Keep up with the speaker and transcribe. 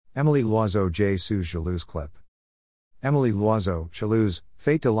Émilie Loizeau Suis Jalouse clip. Émilie Loizeau, Jalouse,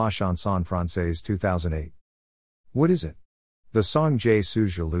 Fête de la chanson française 2008. What is it? The song Suis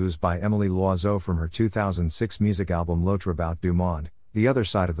Jalouse by Émilie Loizeau from her 2006 music album L'autre bout du monde, The Other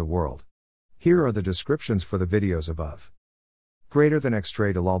Side of the World. Here are the descriptions for the videos above. Greater than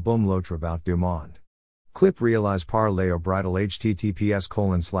extrait de l'album L'autre bout du monde. Clip réalisé par Léo Bridal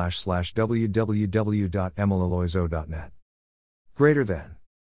https://www.emilieloizeau.net.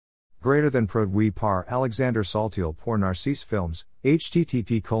 Greater than produit par Alexandre Saltiel pour Narcisse Films,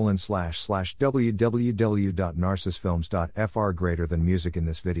 http://www.narcissefilms.fr. Greater than music in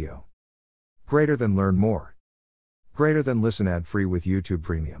this video. Greater than learn more. Greater than listen ad-free with YouTube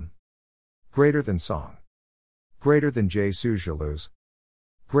Premium. Greater than song. Greater than Suis Jalouse.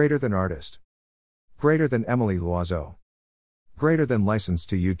 Greater than artist. Greater than Émilie Loizeau. Greater than licensed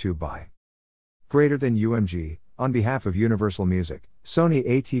to YouTube by. Greater than UMG, on behalf of Universal Music, Sony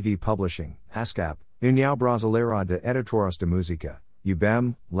ATV Publishing, ASCAP, União Brasileira de Editoras de Música,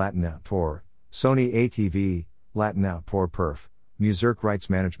 UBEM, Latin Autor, Sony ATV, Latin Autor Perf, Music Rights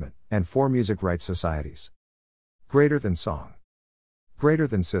Management, and 4 music rights societies. Greater than song. Greater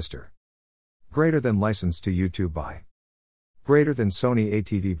than sister. Greater than licensed to YouTube by. Greater than Sony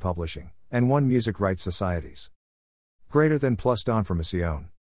ATV Publishing, and 1 music rights societies. Greater than plus d'information.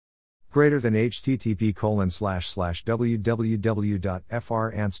 Greater than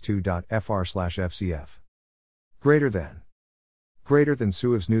http://www.france2.fr/FCF. Greater than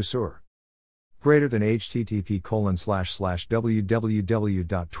Suivez nous sur. Greater than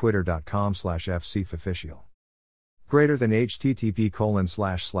http://www.twitter.com/FCFofficial. Greater than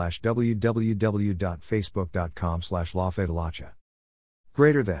http://www.facebook.com/lafedelacha.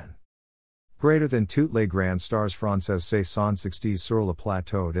 Greater than toutes les grandes stars françaises se sont succédées sur le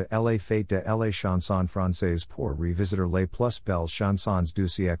plateau de la fête de la chanson française pour revisiter les plus belles chansons du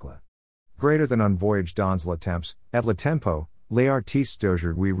siècle. Greater than un voyage dans le temps, et le tempo, les artistes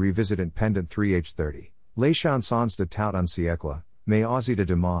d'aujourd'hui revisitent pendant 3h30, les chansons de tout un siècle, mais aussi de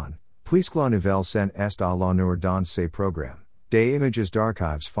demain, puisque la nouvelle scène est à l'honneur dans ces programmes. Des images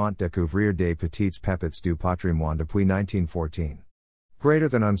d'archives font découvrir des petites pépites du patrimoine depuis 1914. Greater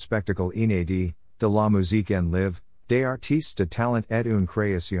than un spectacle inédit, de la musique en live, des artistes de talent et une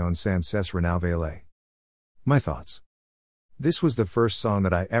création sans cesse renouvelée. My thoughts. This was the first song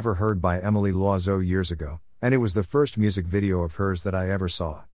that I ever heard by Émilie Loizeau years ago, and it was the first music video of hers that I ever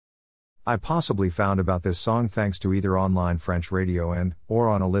saw. I possibly found about this song thanks to either online French radio or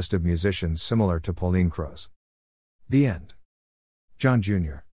on a list of musicians similar to Pauline Croze. The end. John Jr.